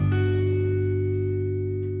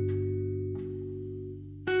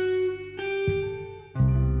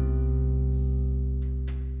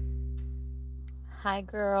Hi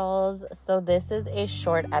girls, so this is a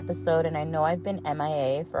short episode and I know I've been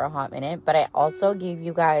MIA for a hot minute, but I also gave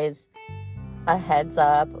you guys a heads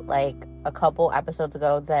up like a couple episodes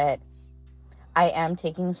ago that I am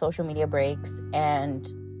taking social media breaks, and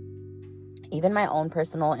even my own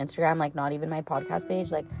personal Instagram, like not even my podcast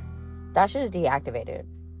page, like that shit is deactivated,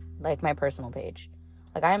 like my personal page.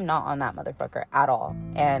 Like I am not on that motherfucker at all,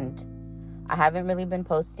 and I haven't really been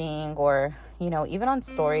posting or, even on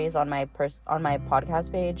stories on my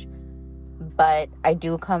podcast page, but I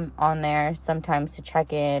do come on there sometimes to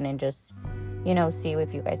check in and just, see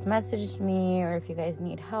if you guys messaged me or if you guys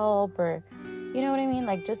need help or, you know what I mean?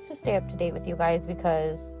 Like just to stay up to date with you guys,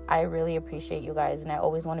 because I really appreciate you guys and I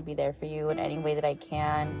always want to be there for you in any way that I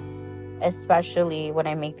can, especially when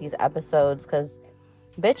I make these episodes, because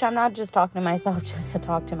bitch, I'm not just talking to myself just to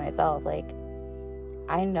talk to myself. Like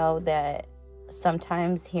I know that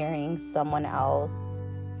sometimes hearing someone else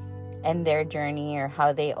and their journey or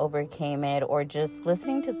how they overcame it, or just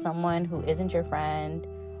listening to someone who isn't your friend,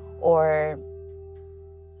 or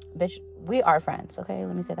bitch, we are friends, okay?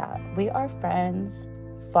 Let me say that. We are friends,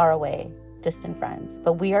 far away, distant friends,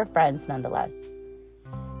 but we are friends nonetheless.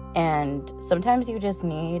 And sometimes you just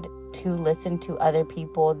need to listen to other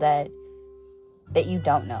people that you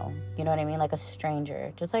don't know. You know what I mean? Like a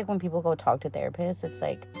stranger. Just like when people go talk to therapists, it's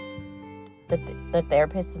like the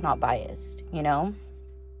therapist is not biased,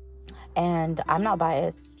 And I'm not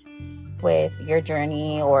biased with your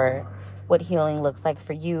journey or what healing looks like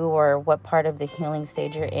for you, or what part of the healing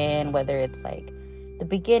stage you're in, whether it's like the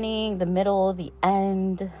beginning, the middle, the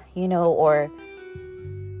end, or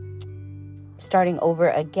starting over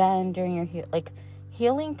again during your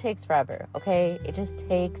healing takes forever, okay? It just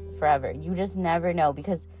takes forever. You just never know,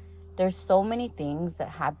 because there's so many things that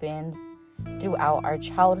happens throughout our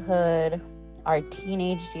childhood, our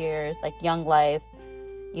teenage years, like young life,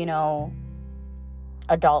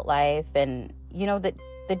 adult life, and that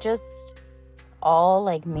just all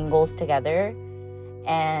like mingles together,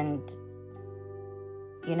 and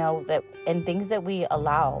that, and things that we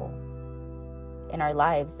allow in our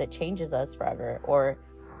lives that changes us forever or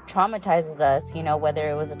traumatizes us, whether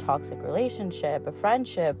it was a toxic relationship, a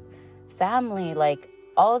friendship, family, like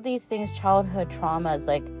all of these things, childhood traumas,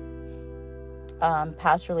 like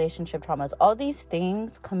past relationship traumas, all these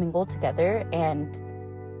things commingle together, and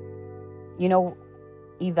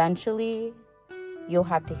eventually you'll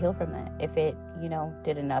have to heal from it if it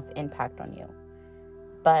did enough impact on you.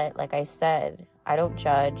 But like I said, I don't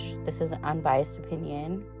judge. This is an unbiased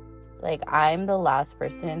opinion. Like I'm the last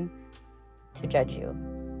person to judge you.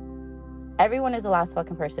 Everyone is the last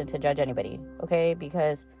fucking person to judge anybody, okay?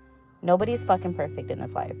 Because nobody's fucking perfect in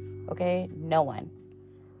this life, okay? No one.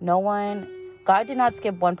 God did not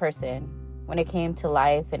skip one person when it came to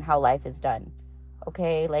life and how life is done,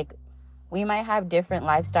 okay? Like, we might have different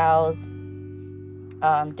lifestyles,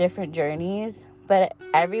 different journeys, but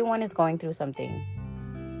everyone is going through something.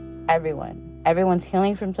 Everyone's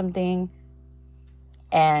healing from something,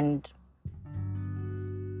 and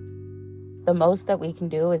the most that we can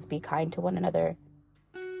do is be kind to one another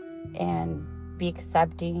and be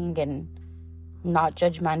accepting and not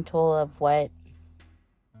judgmental of what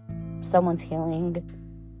someone's healing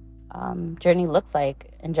journey looks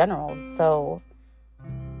like in general. So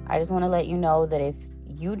I just want to let you know that if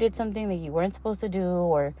you did something that you weren't supposed to do,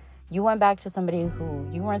 or you went back to somebody who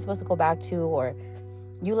you weren't supposed to go back to, or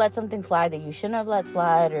you let something slide that you shouldn't have let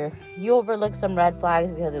slide, or you overlooked some red flags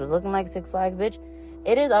because it was looking like 6 flags, bitch,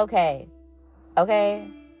 it is okay. Okay?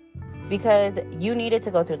 Because you needed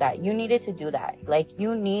to go through that. You needed to do that. Like,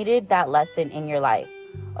 you needed that lesson in your life.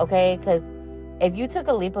 Okay? Because if you took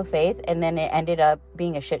a leap of faith and then it ended up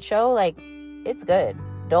being a shit show, like, it's good.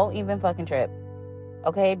 Don't even fucking trip.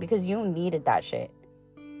 Okay? Because you needed that shit.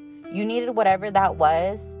 You needed whatever that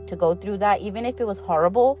was to go through that, even if it was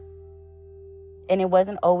horrible and it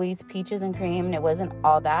wasn't always peaches and cream and it wasn't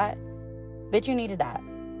all that. Bitch, you needed that.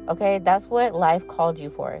 Okay? That's what life called you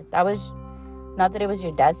for. That was, not that it was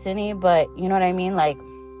your destiny, but you know what I mean? Like,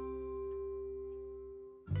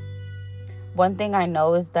 one thing I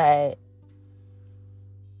know is that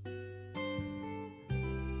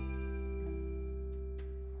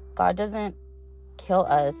God doesn't kill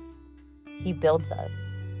us. He builds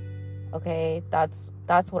us. Okay? That's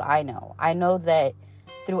what I know. I know that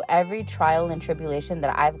through every trial and tribulation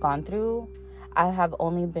that I've gone through, I have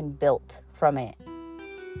only been built from it.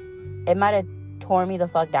 It might have tore me the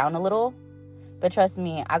fuck down a little, but trust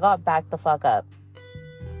me, I got back the fuck up.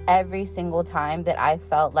 Every single time that I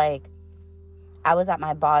felt like I was at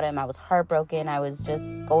my bottom, I was heartbroken, I was just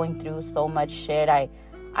going through so much shit, I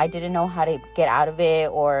didn't know how to get out of it,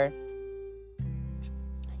 or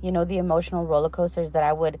the emotional roller coasters that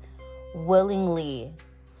I would willingly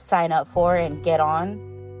sign up for and get on,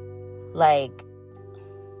 like,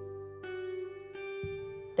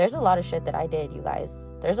 there's a lot of shit that I did, you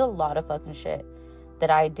guys. There's a lot of fucking shit that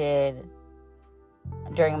I did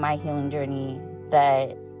during my healing journey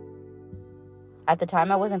that at the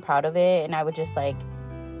time I wasn't proud of it, and I would just like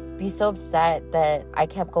be so upset that I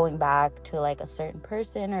kept going back to like a certain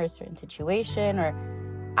person or a certain situation, or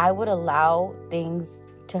I would allow things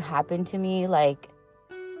to happen to me, like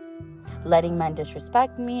letting men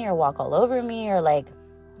disrespect me or walk all over me, or like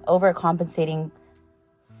overcompensating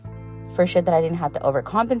for shit that I didn't have to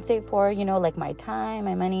overcompensate for, like my time,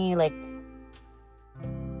 my money, like,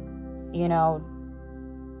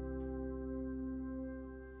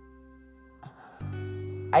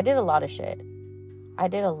 I did a lot of shit. I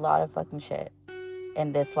did a lot of fucking shit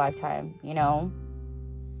in this lifetime,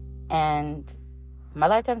 and my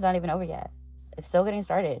lifetime's not even over yet. It's still getting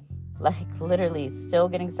started, like literally still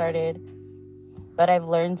getting started, but I've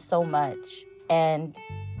learned so much. And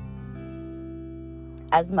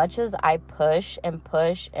as much as I push and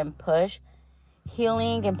push and push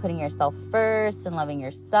healing and putting yourself first and loving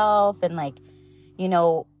yourself, and like,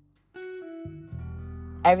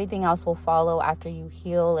 everything else will follow after you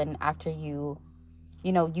heal and after you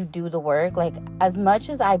do the work. Like, as much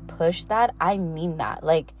as I push that, I mean that.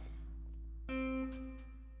 Like,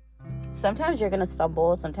 sometimes you're gonna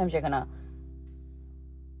stumble, sometimes you're gonna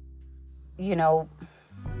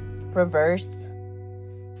reverse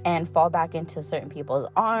and fall back into certain people's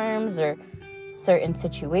arms or certain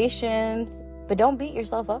situations, but don't beat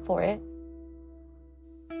yourself up for it,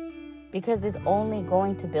 because it's only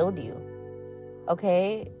going to build you.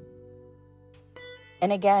 Okay?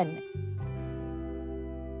 And again,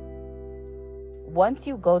 once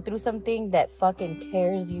you go through something that fucking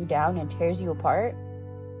tears you down and tears you apart,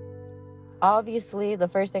 obviously the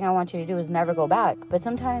first thing I want you to do is never go back. But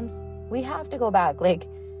sometimes we have to go back. Like,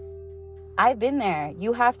 I've been there.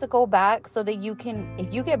 You have to go back so that you can,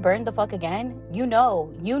 if you get burned the fuck again, you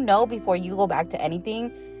know before you go back to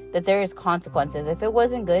anything that there is consequences. If it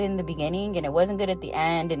wasn't good in the beginning and it wasn't good at the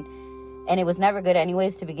end, and it was never good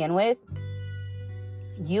anyways to begin with,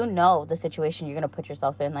 the situation you're going to put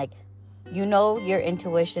yourself in. Like, your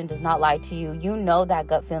intuition does not lie to you. That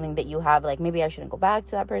gut feeling that you have, like, maybe I shouldn't go back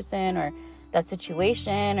to that person or that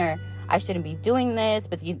situation, or I shouldn't be doing this,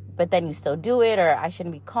 but then you still do it, or I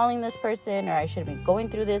shouldn't be calling this person, or I shouldn't be going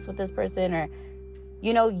through this with this person, or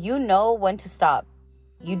when to stop.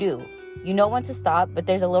 You do. You know when to stop, but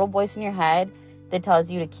there's a little voice in your head that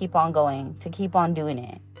tells you to keep on going, to keep on doing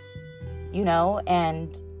it.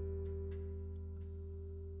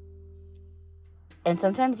 And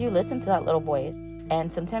sometimes you listen to that little voice,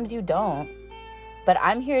 and sometimes you don't. But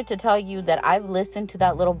I'm here to tell you that I've listened to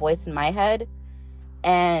that little voice in my head,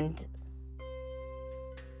 and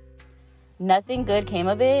nothing good came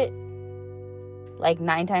of it, like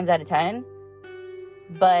 9 times out of 10.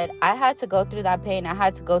 But I had to go through that pain. I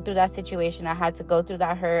had to go through that situation. I had to go through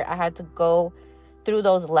that hurt. I had to go through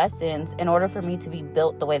those lessons in order for me to be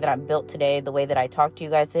built the way that I'm built today, the way that I talk to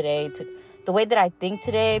you guys today, the way that I think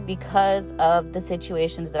today, because of the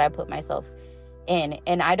situations that I put myself in.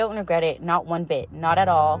 And I don't regret it, not one bit, not at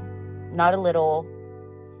all, not a little.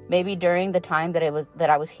 Maybe during the time that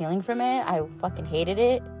I was healing from it, I fucking hated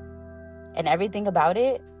it and everything about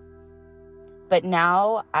it. But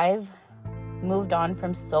now I've moved on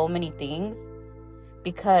from so many things,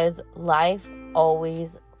 because life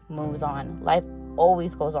always moves on. Life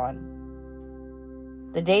always goes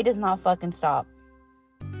on. The day does not fucking stop.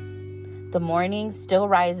 The morning still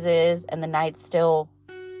rises and the night still,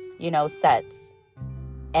 sets.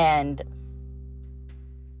 And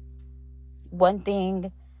one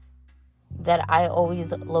thing that I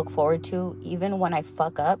always look forward to, even when I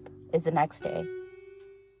fuck up, is the next day.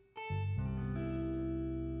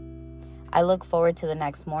 I look forward to the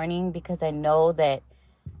next morning, because I know that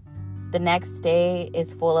the next day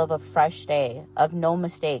is full of a fresh day, of no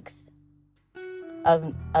mistakes,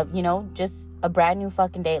 of just a brand new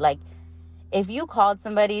fucking day. Like, if you called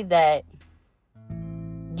somebody that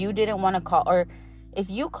you didn't want to call, or if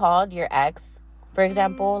you called your ex, for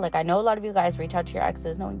example, like, I know a lot of you guys reach out to your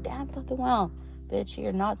exes knowing damn fucking well, bitch,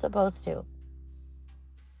 you're not supposed to.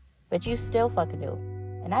 But you still fucking do.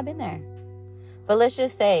 And I've been there. But let's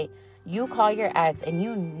just say you call your ex and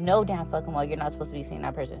you know damn fucking well you're not supposed to be seeing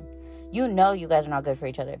that person. You know you guys are not good for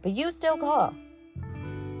each other, but you still call.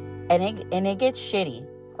 And it gets shitty,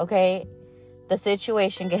 okay? The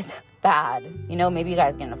situation gets bad. Maybe you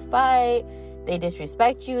guys get in a fight, they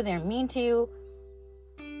disrespect you, they're mean to you,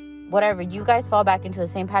 whatever. You guys fall back into the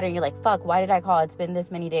same pattern. You're like, fuck, why did I call? It's been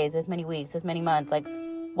this many days, this many weeks, this many months. Like,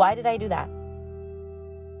 Why did I do that?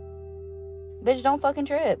 Bitch, don't fucking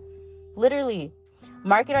trip. Literally.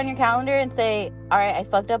 Mark it on your calendar and say, all right, I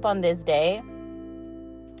fucked up on this day,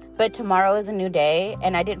 but tomorrow is a new day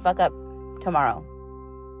and I didn't fuck up tomorrow.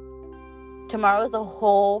 Tomorrow is a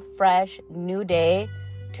whole, fresh, new day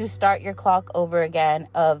to start your clock over again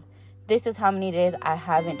of this is how many days I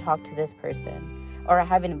haven't talked to this person or I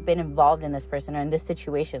haven't been involved in this person or in this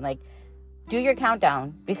situation. Like, do your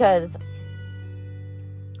countdown, because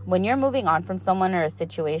when you're moving on from someone or a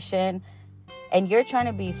situation and you're trying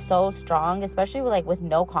to be so strong, especially with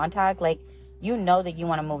no contact, like, you know that you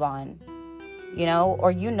want to move on,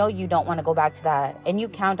 or you don't want to go back to that. And you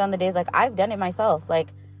count on the days. Like, I've done it myself. Like,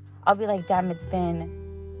 I'll be like, damn, it's been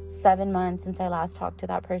 7 months since I last talked to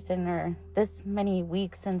that person, or this many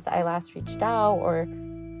weeks since I last reached out, or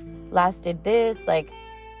last did this. Like,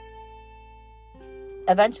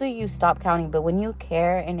 eventually you stop counting. But when you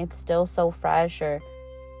care and it's still so fresh, or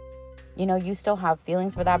you still have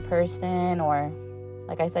feelings for that person, or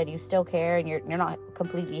like I said, you still care and you're not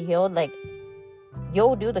completely healed, like,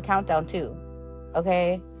 you'll do the countdown too,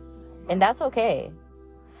 okay? And that's okay.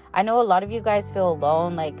 I know a lot of you guys feel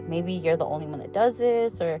alone, like maybe you're the only one that does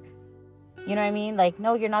this, or you know what I mean? Like,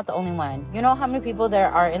 no, you're not the only one. You know how many people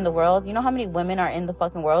there are in the world? You know how many women are in the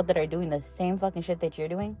fucking world that are doing the same fucking shit that you're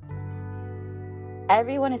doing?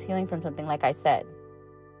 Everyone is healing from something, like I said.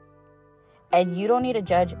 And you don't need to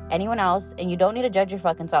judge anyone else, and you don't need to judge your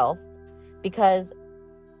fucking self, because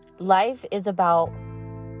life is about,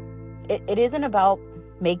 it isn't about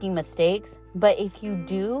making mistakes, but if you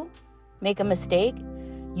do make a mistake,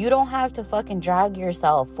 you don't have to fucking drag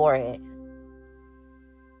yourself for it.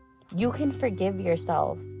 You can forgive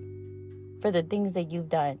yourself for the things that you've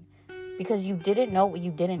done, because you didn't know what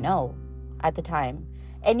you didn't know at the time.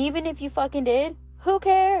 And even if you fucking did, who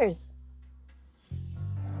cares?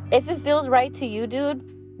 If it feels right to you,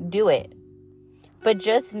 dude, do it. But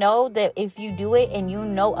just know that if you do it and you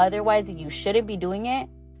know otherwise that you shouldn't be doing it,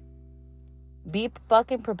 be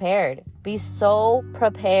fucking prepared. Be so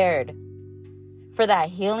prepared for that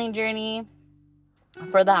healing journey,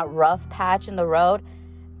 for that rough patch in the road.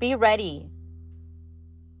 Be ready.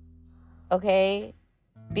 Okay?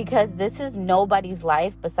 Because this is nobody's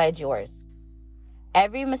life besides yours.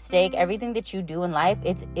 Every mistake, everything that you do in life,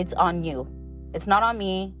 it's on you. It's not on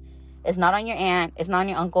me. It's not on your aunt. It's not on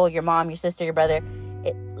your uncle, your mom, your sister, your brother,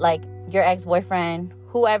 like your ex-boyfriend,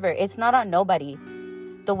 whoever. It's not on nobody.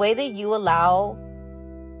 The way that you allow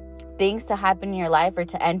things to happen in your life or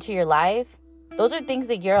to enter your life, those are things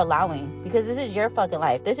that you're allowing, because this is your fucking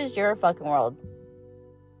life. This is your fucking world.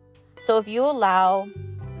 So if you allow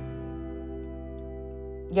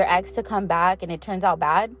your ex to come back and it turns out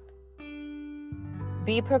bad,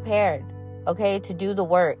 be prepared, okay, to do the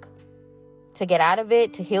work. To get out of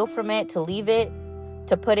it, to heal from it, to leave it,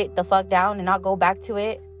 to put it the fuck down and not go back to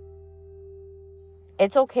it.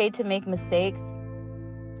 It's okay to make mistakes,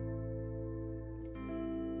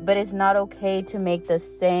 but it's not okay to make the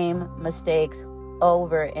same mistakes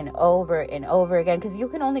over and over and over again, because you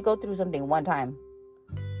can only go through something one time.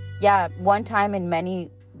 Yeah, one time in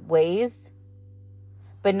many ways,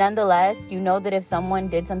 but nonetheless, you know that if someone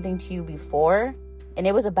did something to you before and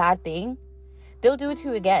it was a bad thing, they'll do it to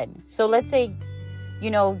you again. So let's say,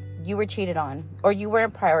 you were cheated on, or you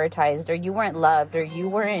weren't prioritized, or you weren't loved, or you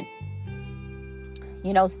weren't,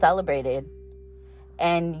 celebrated,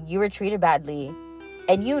 and you were treated badly,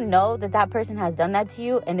 and you know that person has done that to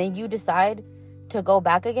you, and then you decide to go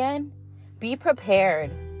back again. Be prepared,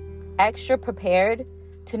 extra prepared,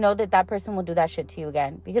 to know that person will do that shit to you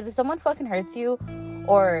again. Because if someone fucking hurts you,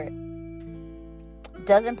 or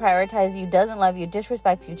doesn't prioritize you, doesn't love you,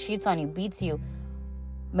 disrespects you, cheats on you, beats you,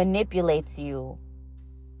 manipulates you,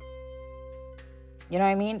 you know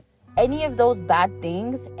what I mean? Any of those bad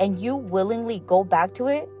things, and you willingly go back to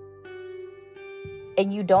it,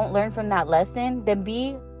 and you don't learn from that lesson, then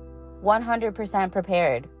be 100%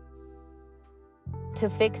 prepared to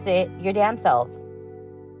fix it your damn self.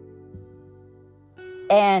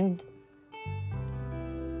 And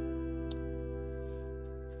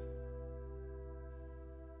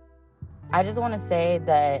I just want to say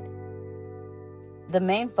that the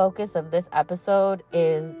main focus of this episode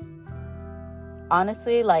is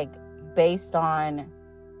honestly based on,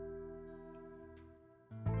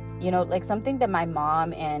 something that my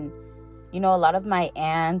mom and, a lot of my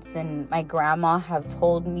aunts and my grandma have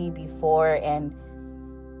told me before. And,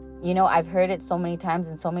 I've heard it so many times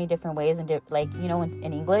in so many different ways, and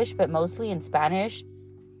in English, but mostly in Spanish.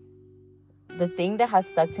 The thing that has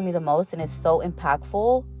stuck to me the most and is so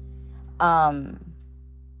impactful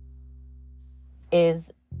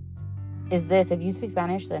is this. If you speak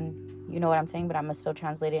Spanish, then You know what I'm saying? But I'm going to still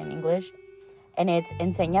translate it in English. And it's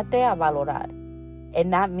enséñate a valorar.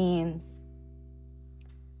 And that means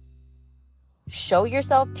show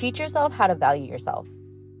yourself, teach yourself how to value yourself.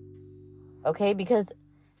 Okay? Because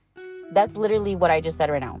that's literally what I just said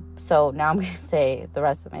right now. So now I'm going to say the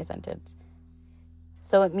rest of my sentence.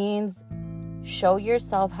 So it means show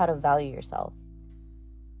yourself how to value yourself.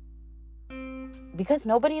 Because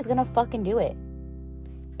nobody is going to fucking do it.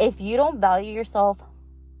 If you don't value yourself,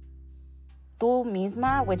 tú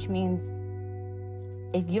misma, which means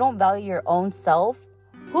if you don't value your own self,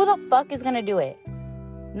 who the fuck is going to do it?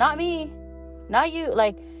 Not me. Not you.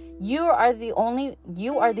 Like, you are the only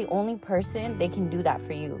person they can do that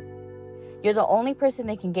for you. You're the only person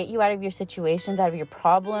that can get you out of your situations, out of your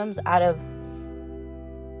problems, out of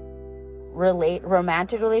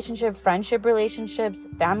romantic relationships, friendship relationships,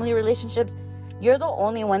 family relationships. You're the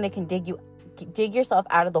only one that can dig yourself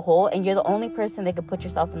out of the hole, and you're the only person that can put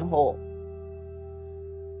yourself in the hole.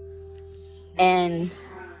 And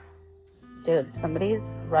dude,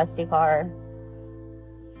 somebody's rusty car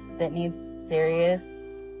that needs serious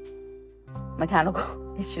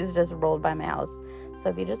mechanical issues just rolled by my house. So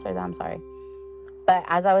if you just heard that, I'm sorry. But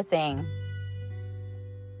as I was saying,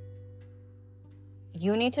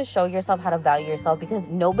 you need to show yourself how to value yourself, because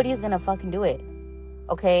nobody's gonna fucking do it.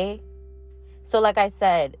 Okay? So like I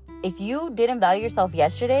said, if you didn't value yourself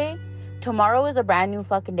yesterday, tomorrow is a brand new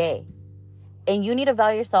fucking day. And you need to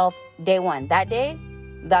value yourself day one. That day,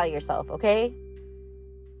 value yourself, okay?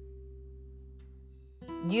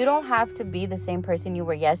 You don't have to be the same person you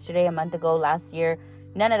were yesterday, a month ago, last year.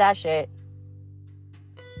 None of that shit.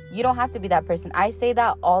 You don't have to be that person. I say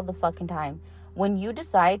that all the fucking time. When you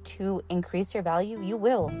decide to increase your value, you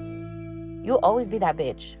will. You'll always be that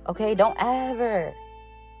bitch, okay? Don't ever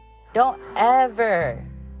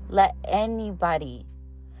let anybody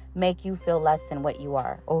make you feel less than what you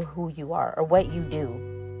are, or who you are, or what you do.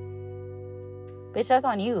 Bitch, that's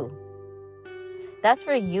on you. That's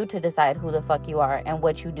for you to decide who the fuck you are and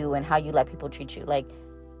what you do and how you let people treat you. Like,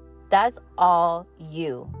 that's all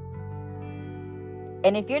you.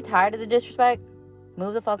 And if you're tired of the disrespect,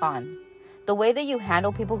 move the fuck on. The way that you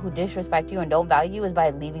handle people who disrespect you and don't value you is by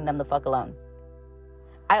leaving them the fuck alone.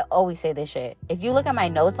 I always say this shit. If you look at my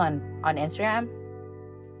notes on Instagram,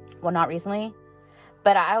 well, not recently,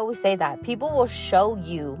 but I always say that people will show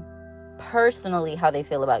you personally how they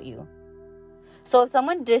feel about you. So if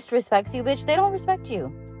someone disrespects you, bitch, they don't respect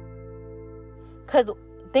you. Because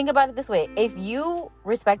think about it this way. If you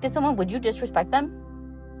respected someone, would you disrespect them?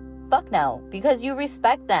 Fuck no. Because you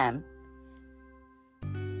respect them.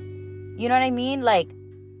 You know what I mean? Like,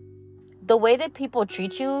 the way that people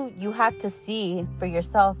treat you, you have to see for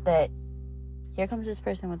yourself that here comes this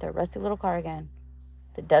person with their rusty little car again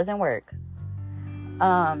that doesn't work.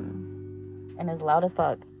 And is loud as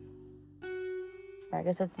fuck. Or I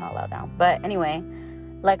guess it's not loud now. But anyway,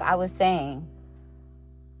 like I was saying,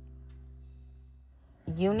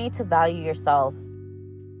 you need to value yourself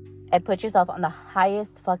and put yourself on the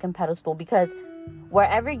highest fucking pedestal, because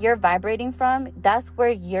wherever you're vibrating from, that's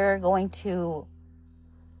what you're going to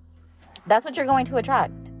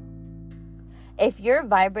attract. If you're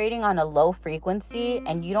vibrating on a low frequency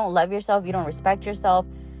and you don't love yourself, you don't respect yourself,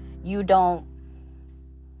 you don't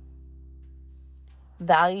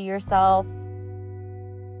value yourself,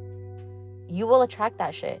 you will attract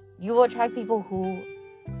that shit. You will attract people who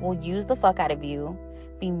will use the fuck out of you,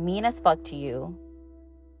 be mean as fuck to you,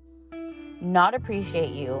 not appreciate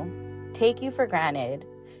you, take you for granted,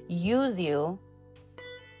 use you,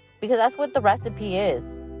 because that's what the recipe is.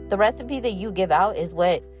 The recipe that you give out is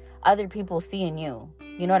what other people see in you.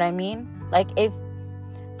 You know what I mean? Like, if,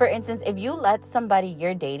 for instance, if you let somebody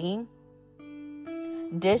you're dating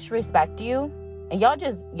disrespect you, and y'all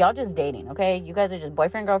just dating, okay? You guys are just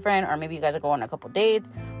boyfriend, girlfriend, or maybe you guys are going on a couple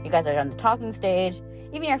dates, you guys are on the talking stage,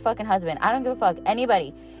 even your fucking husband, I don't give a fuck,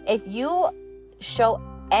 anybody. If you show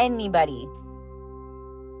anybody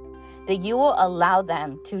that you will allow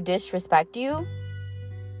them to disrespect you,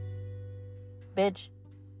 bitch,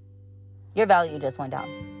 your value just went down.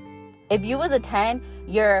 If you was a 10,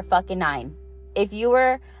 you're a fucking 9. If you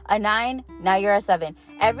were a 9, now you're a 7.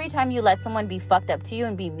 Every time you let someone be fucked up to you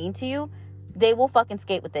and be mean to you, they will fucking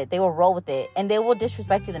skate with it. They will roll with it. And they will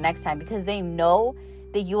disrespect you the next time, because they know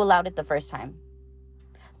that you allowed it the first time.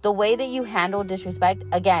 The way that you handle disrespect,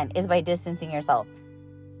 again, is by distancing yourself.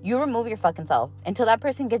 You remove your fucking self until that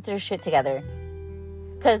person gets their shit together.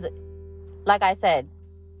 Because, like I said,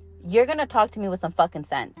 you're going to talk to me with some fucking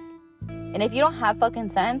sense. And if you don't have fucking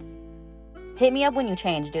sense, hit me up when you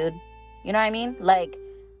change, dude. You know what I mean? Like,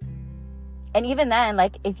 and even then,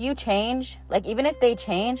 like, if you change, like, even if they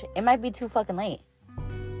change, it might be too fucking late.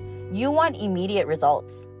 You want immediate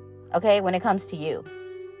results, okay, when it comes to you.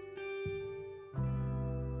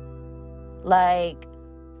 Like,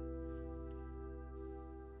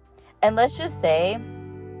 and let's just say,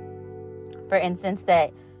 for instance,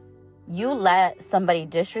 that you let somebody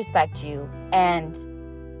disrespect you and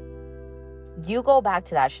you go back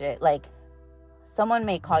to that shit. Like, someone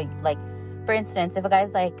may call you, like, for instance, if a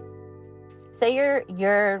guy's like, say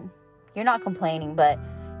you're not complaining, but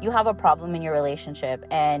you have a problem in your relationship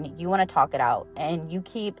and you want to talk it out, and you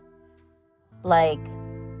keep, like,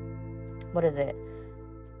 what is it?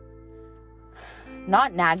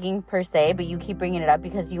 Not nagging per se, but you keep bringing it up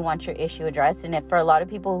because you want your issue addressed. And if for a lot of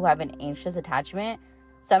people who have an anxious attachment,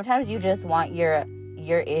 sometimes you just want your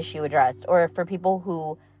issue addressed. Or for people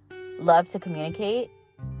who love to communicate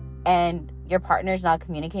and your partner's not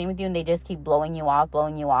communicating with you and they just keep blowing you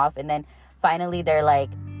off, and then finally they're like,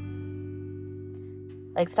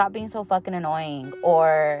 stop being so fucking annoying,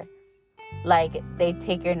 or like they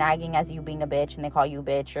take your nagging as you being a bitch and they call you a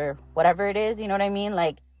bitch or whatever it is, you know what I mean?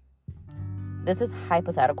 Like, this is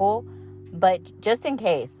hypothetical, but just in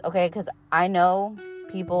case, okay? Because I know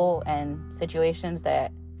people and situations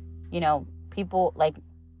that, you know, people, like,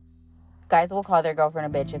 guys will call their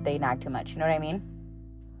girlfriend a bitch if they nag too much, you know what I mean?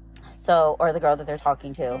 So, or the girl that they're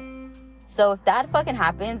talking to. So if that fucking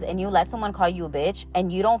happens and you let someone call you a bitch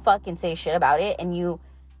and you don't fucking say shit about it, and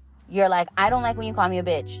you're like, I don't like when you call me a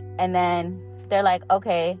bitch, and then they're like,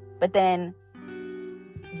 okay, but then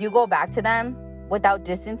you go back to them without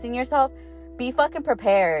distancing yourself, be fucking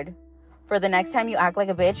prepared for the next time you act like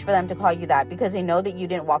a bitch for them to call you that, because they know that you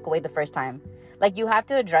didn't walk away the first time. Like, you have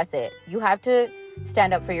to address it. You have to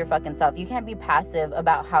stand up for your fucking self. You can't be passive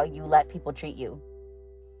about how you let people treat you.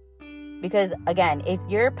 Because, again, if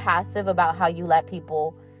you're passive about how you let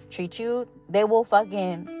people treat you, they will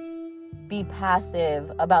fucking be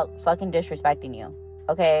passive about fucking disrespecting you,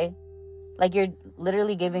 okay? Like, you're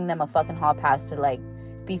literally giving them a fucking hall pass to, like,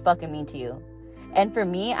 be fucking mean to you. And for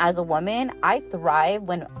me, as a woman, I thrive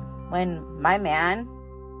when my man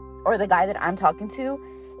or the guy that I'm talking to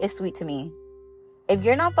is sweet to me. If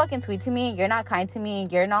you're not fucking sweet to me, you're not kind to me,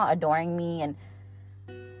 you're not adoring me and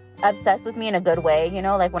obsessed with me in a good way, you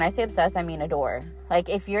know? Like, when I say obsessed, I mean adore. Like,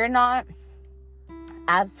 if you're not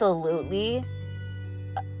absolutely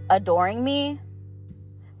adoring me,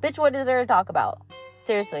 bitch, what is there to talk about?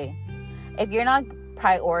 Seriously. If you're not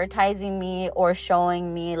prioritizing me or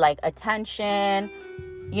showing me, like, attention,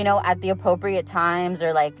 you know, at the appropriate times,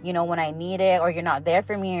 or, like, you know, when I need it, or you're not there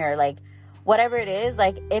for me, or, like, whatever it is,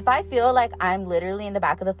 like, if I feel like I'm literally in the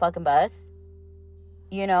back of the fucking bus,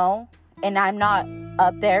 you know, and I'm not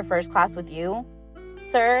up there first class with you,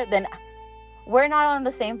 sir, then we're not on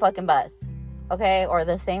the same fucking bus, okay, or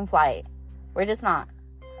the same flight. We're just not,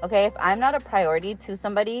 okay? If I'm not a priority to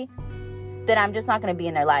somebody, then I'm just not going to be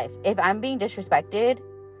in their life. If I'm being disrespected,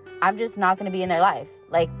 I'm just not going to be in their life.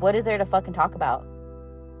 Like, what is there to fucking talk about?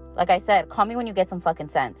 Like I said, call me when you get some fucking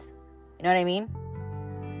sense. You know what I mean?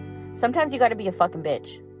 Sometimes you got to be a fucking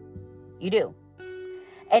bitch. You do.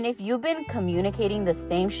 And if you've been communicating the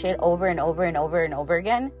same shit over and over and over and over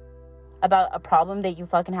again about a problem that you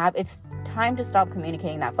fucking have, it's time to stop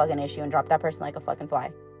communicating that fucking issue and drop that person like a fucking fly.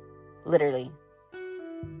 Literally.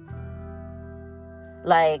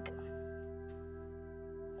 Like,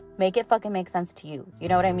 make it fucking make sense to you. You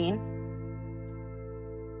know what I mean?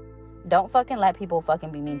 Don't fucking let people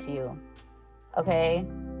fucking be mean to you. Okay?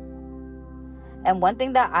 And one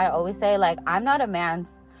thing that I always say, like, I'm not a man's,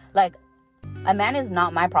 like, a man is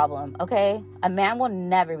not my problem, okay? A man will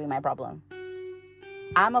never be my problem.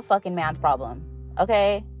 I'm a fucking man's problem,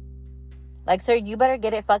 okay? Like, sir, you better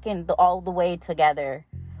get it fucking all the way together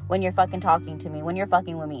when you're fucking talking to me, when you're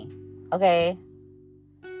fucking with me, okay?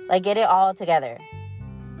 Like, get it all together.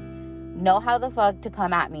 Know how the fuck to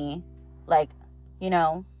come at me, like, you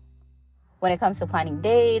know, when it comes to planning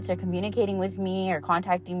dates or communicating with me or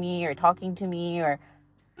contacting me or talking to me or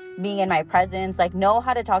being in my presence. Like, know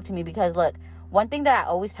how to talk to me, because look, one thing that I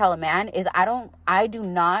always tell a man is I do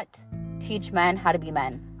not teach men how to be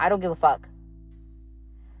men. I don't give a fuck.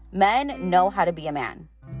 Men know how to be a man.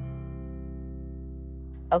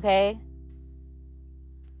 Okay?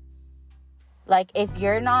 Like, if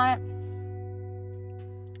you're not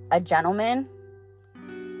a gentleman,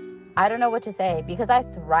 I don't know what to say, because I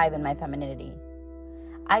thrive in my femininity.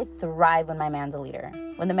 I thrive when my man's a leader.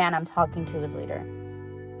 When the man I'm talking to is a leader.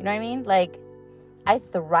 You know what I mean? Like, I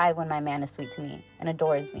thrive when my man is sweet to me and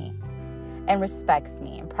adores me and respects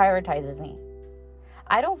me and prioritizes me.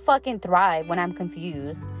 I don't fucking thrive when I'm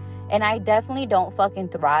confused. And I definitely don't fucking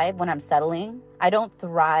thrive when I'm settling. I don't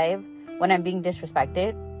thrive when I'm being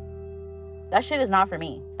disrespected. That shit is not for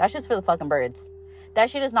me. That shit's for the fucking birds. that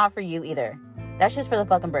shit is not for you either. That shit's for the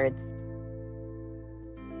fucking birds.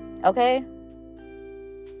 Okay?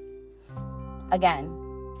 Again,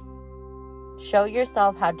 show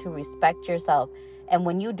yourself how to respect yourself. And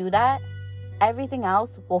when you do that, everything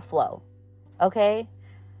else will flow. Okay?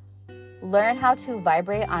 Learn how to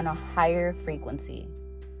vibrate on a higher frequency.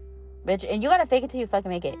 Bitch, and you gotta fake it till you fucking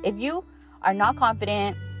make it. If you are not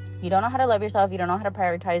confident, you don't know how to love yourself, you don't know how to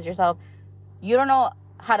prioritize yourself, you don't know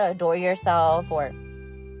how to adore yourself, or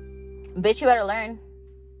bitch, you gotta learn.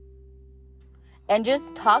 And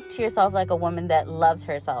just talk to yourself like a woman that loves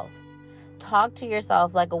herself. Talk to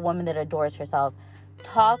yourself like a woman that adores herself.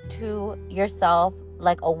 Talk to yourself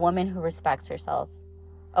like a woman who respects herself.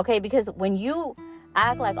 Okay, because when you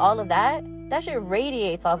act like all of that, that shit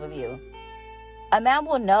radiates off of you. A man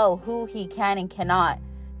will know who he can and cannot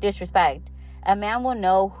disrespect. A man will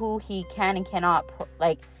know who he can and cannot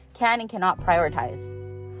prioritize.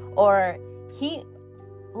 Or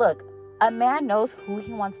a man knows who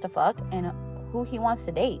he wants to fuck and who he wants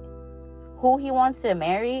to date, who he wants to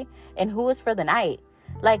marry, and who is for the night.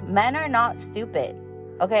 Like, men are not stupid,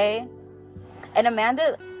 okay? And a man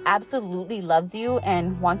that absolutely loves you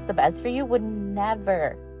and wants the best for you would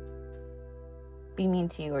never be mean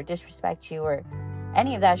to you or disrespect you or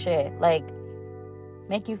any of that shit. Like,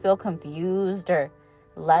 make you feel confused or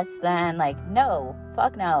less than. Like, no.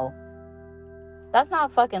 Fuck no. That's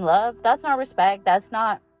not fucking love. That's not respect. That's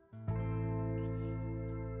not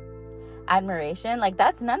admiration. Like,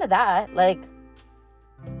 that's none of that. Like,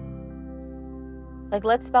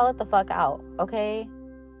 let's spell it the fuck out, okay?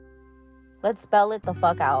 Let's spell it the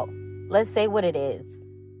fuck out. Let's say what it is.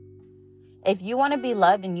 If you want to be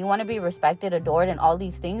loved and you want to be respected, adored, and all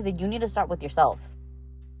these things, then you need to start with yourself.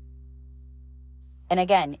 And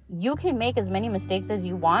again, you can make as many mistakes as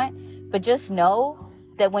you want, but just know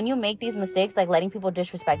that when you make these mistakes, like letting people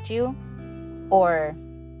disrespect you or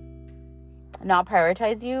not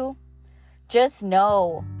prioritize you, just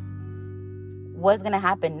know what's going to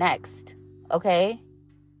happen next, okay?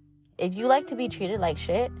 If you like to be treated like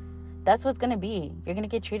shit, that's what's going to be. You're going to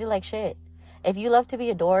get treated like shit. If you love to be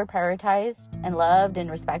adored, prioritized, and loved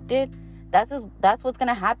and respected, that's what's going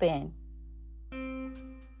to happen.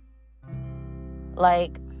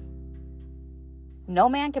 Like, no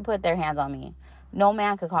man can put their hands on me. No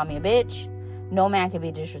man could call me a bitch. No man can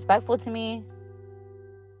be disrespectful to me.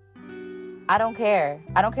 I don't care.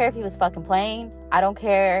 I don't care if he was fucking playing. I don't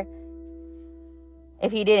care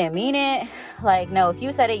if he didn't mean it. Like, no, if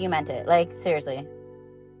you said it, you meant it. Like, seriously.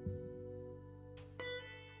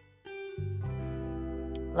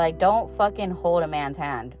 Like, don't fucking hold a man's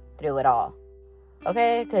hand through it all.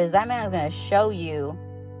 Okay? Because that man is going to show you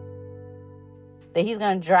that he's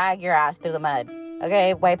going to drag your ass through the mud.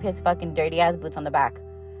 Okay? Wipe his fucking dirty ass boots on the back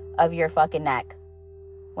of your fucking neck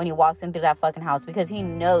when he walks into that fucking house, because he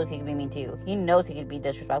knows he could be mean to you. He knows he could be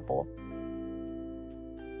disrespectful.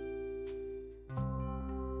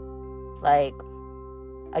 Like,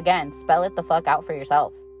 again, spell it the fuck out for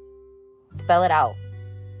yourself. Spell it out.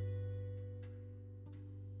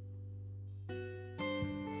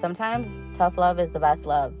 Sometimes tough love is the best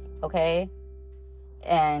love, okay?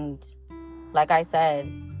 And like I said,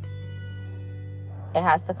 it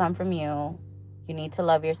has to come from you. You need to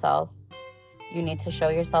love yourself. You need to show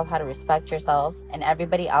yourself how to respect yourself, and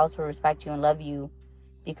everybody else will respect you and love you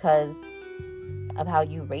because of how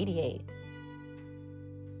you radiate.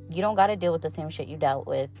 You don't got to deal with the same shit you dealt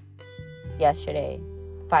with yesterday,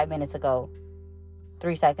 5 minutes ago,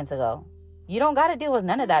 3 seconds ago. You don't got to deal with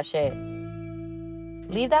none of that shit.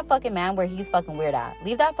 Leave that fucking man where he's fucking weird at.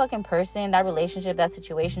 Leave that fucking person, that relationship, that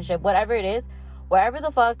situationship, whatever it is, wherever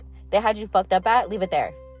the fuck they had you fucked up at, leave it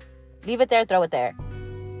there. Leave it there, throw it there.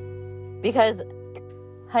 Because,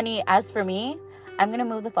 honey, as for me, I'm going to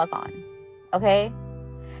move the fuck on. Okay?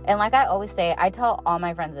 And like I always say, I tell all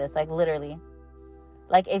my friends this, like literally.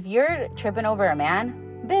 Like, if you're tripping over a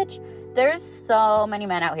man, bitch, there's so many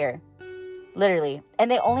men out here. Literally.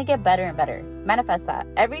 And they only get better and better. Manifest that.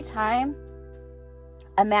 Every time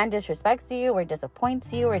a man disrespects you or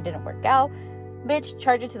disappoints you or it didn't work out, bitch,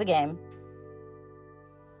 charge it to the game.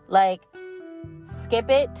 Like, skip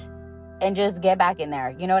it and just get back in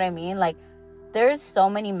there. You know what I mean? Like, there's so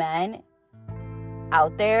many men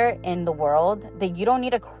out there in the world that you don't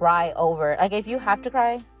need to cry over. Like, if you have to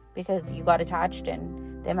cry because you got attached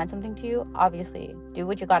and they meant something to you, obviously, do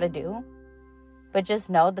what you got to do. But just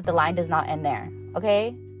know that the line does not end there,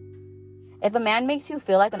 okay? If a man makes you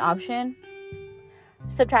feel like an option,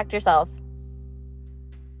 subtract yourself.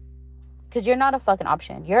 Because you're not a fucking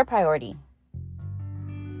option. You're a priority.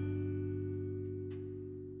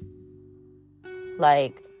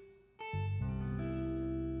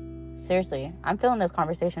 seriously, I'm feeling this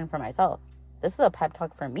conversation for myself. This is a pep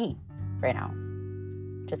talk for me right now.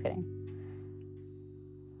 Just kidding.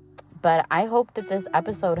 But I hope that this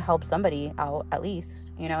episode helps somebody out, at least.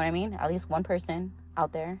 You know what I mean? At least one person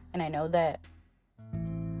out there. And I know that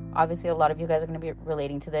obviously a lot of you guys are going to be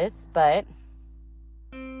relating to this. But,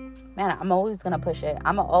 man, I'm always going to push it.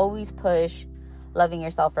 I'm going to always push loving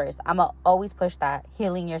yourself first. I'm going to always push that.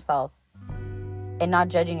 Healing yourself. And not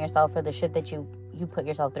judging yourself for the shit that you put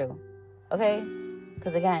yourself through. Okay?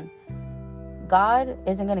 Because, again, God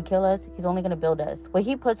isn't going to kill us. He's only going to build us. What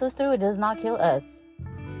he puts us through, it does not kill us.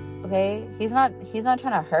 Okay? He's not trying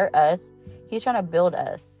to hurt us. He's trying to build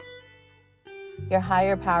us. Your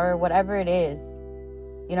higher power, whatever it is.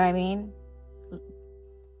 You know what I mean?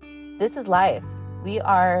 This is life. We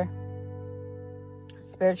are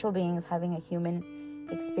spiritual beings having a human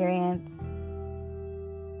experience.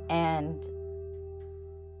 And,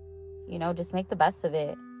 you know, just make the best of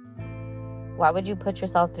it. Why would you put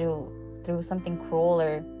yourself through something cruel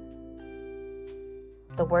or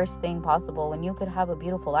the worst thing possible when you could have a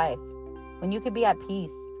beautiful life, when you could be at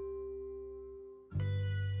peace?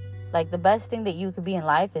 Like, the best thing that you could be in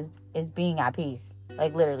life is being at peace.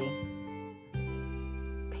 Like, literally.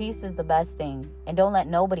 Peace is the best thing. And don't let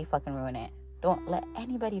nobody fucking ruin it. Don't let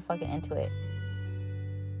anybody fucking into it.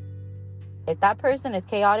 If that person is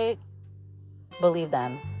chaotic, believe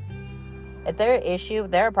them. If they're an issue,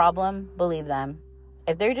 they're a problem, believe them.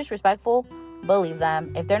 If they're disrespectful, believe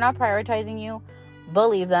them. If they're not prioritizing you,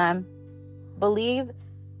 believe them. Believe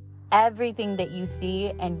everything that you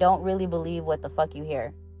see and don't really believe what the fuck you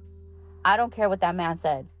hear. I don't care what that man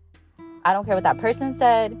said. I don't care what that person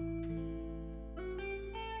said.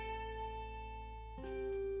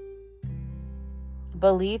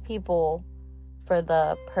 Believe people for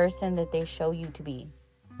the person that they show you to be.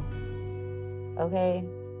 Okay?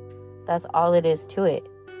 That's all it is to it.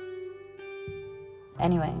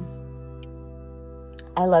 Anyway,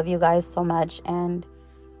 I love you guys so much, and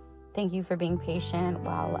thank you for being patient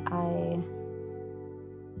while I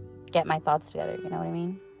get my thoughts together, you know what I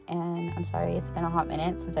mean? And I'm sorry it's been a hot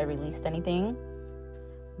minute since I released anything,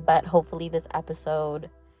 but hopefully this episode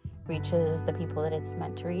reaches the people that it's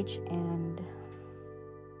meant to reach. And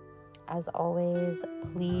as always,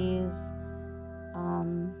 please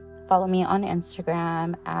follow me on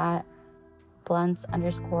Instagram at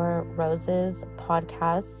blunts_roses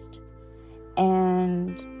podcast,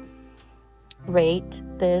 and rate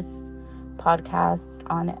this podcast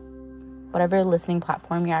on whatever listening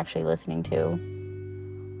platform you're actually listening to.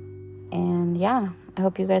 And yeah, I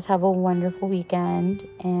hope you guys have a wonderful weekend,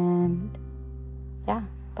 and yeah,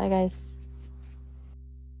 bye guys.